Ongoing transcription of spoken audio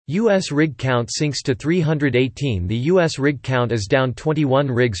U.S. rig count sinks to 318. The U.S. rig count is down 21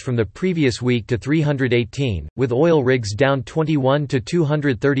 rigs from the previous week to 318, with oil rigs down 21 to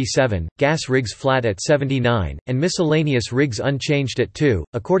 237, gas rigs flat at 79, and miscellaneous rigs unchanged at 2.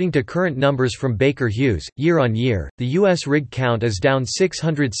 According to current numbers from Baker Hughes, year on year, the U.S. rig count is down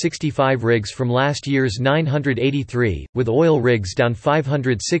 665 rigs from last year's 983, with oil rigs down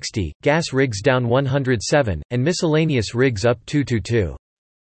 560, gas rigs down 107, and miscellaneous rigs up 222.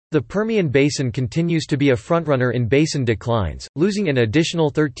 The Permian Basin continues to be a frontrunner in basin declines, losing an additional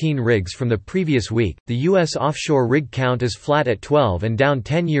 13 rigs from the previous week. The U.S. offshore rig count is flat at 12 and down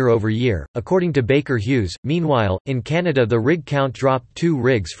 10 year-over-year, according to Baker Hughes. Meanwhile, in Canada, the rig count dropped 2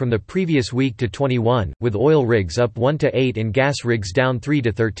 rigs from the previous week to 21, with oil rigs up 1 to 8 and gas rigs down 3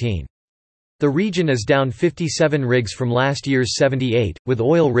 to 13. The region is down 57 rigs from last year's 78, with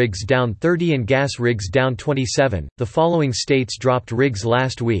oil rigs down 30 and gas rigs down 27. The following states dropped rigs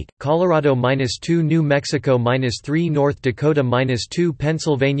last week: Colorado -2, New Mexico -3, North Dakota -2,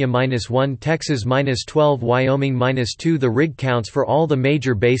 Pennsylvania -1, Texas -12, Wyoming -2. The rig counts for all the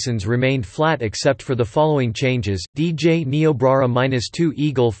major basins remained flat except for the following changes: DJ Niobrara -2,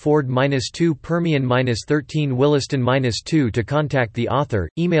 Eagle Ford -2, Permian -13, Williston -2. To contact the author,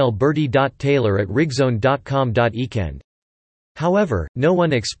 email bertie.taylor@rigzone.com.ekend. However, no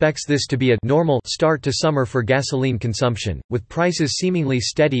one expects this to be a normal start to summer for gasoline consumption, with prices seemingly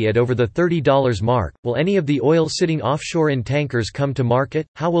steady at over the $30 mark. Will any of the oil sitting offshore in tankers come to market?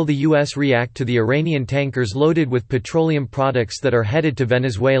 How will the U.S. react to the Iranian tankers loaded with petroleum products that are headed to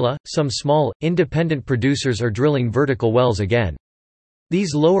Venezuela? Some small, independent producers are drilling vertical wells again.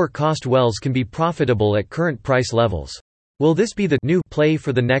 These lower-cost wells can be profitable at current price levels. Will this be the new play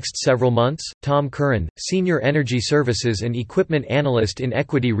for the next several months? Tom Curran, Senior Energy Services and Equipment Analyst in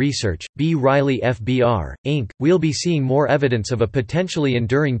Equity Research, B. Riley FBR, Inc. We'll be seeing more evidence of a potentially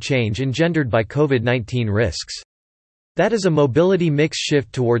enduring change engendered by COVID-19 risks. That is a mobility mix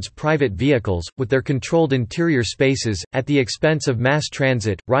shift towards private vehicles, with their controlled interior spaces, at the expense of mass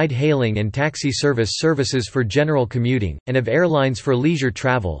transit, ride-hailing and taxi services for general commuting, and of airlines for leisure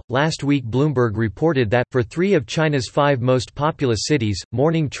travel. Last week Bloomberg reported that, for 3 of China's 5 most populous cities,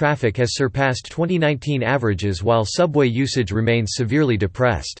 morning traffic has surpassed 2019 averages while subway usage remains severely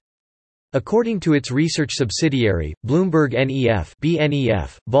depressed. According to its research subsidiary, Bloomberg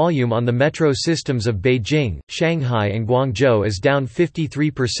BNEF, volume on the metro systems of Beijing, Shanghai and Guangzhou is down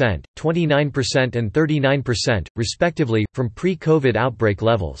 53%, 29% and 39%, respectively, from pre-COVID outbreak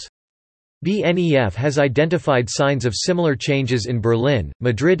levels. BNEF has identified signs of similar changes in Berlin,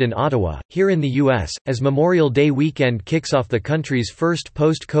 Madrid and Ottawa. Here in the U.S., as Memorial Day weekend kicks off the country's first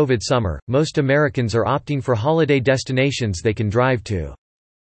post-COVID summer, most Americans are opting for holiday destinations they can drive to.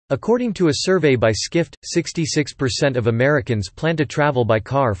 According to a survey by Skift, 66% of Americans plan to travel by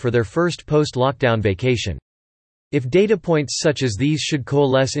car for their first post-lockdown vacation. If data points such as these should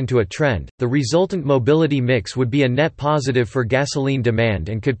coalesce into a trend, the resultant mobility mix would be a net positive for gasoline demand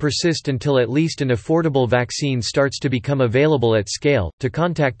and could persist until at least an affordable vaccine starts to become available at scale. To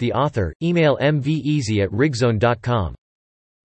contact the author, email mveasy@rigzone.com.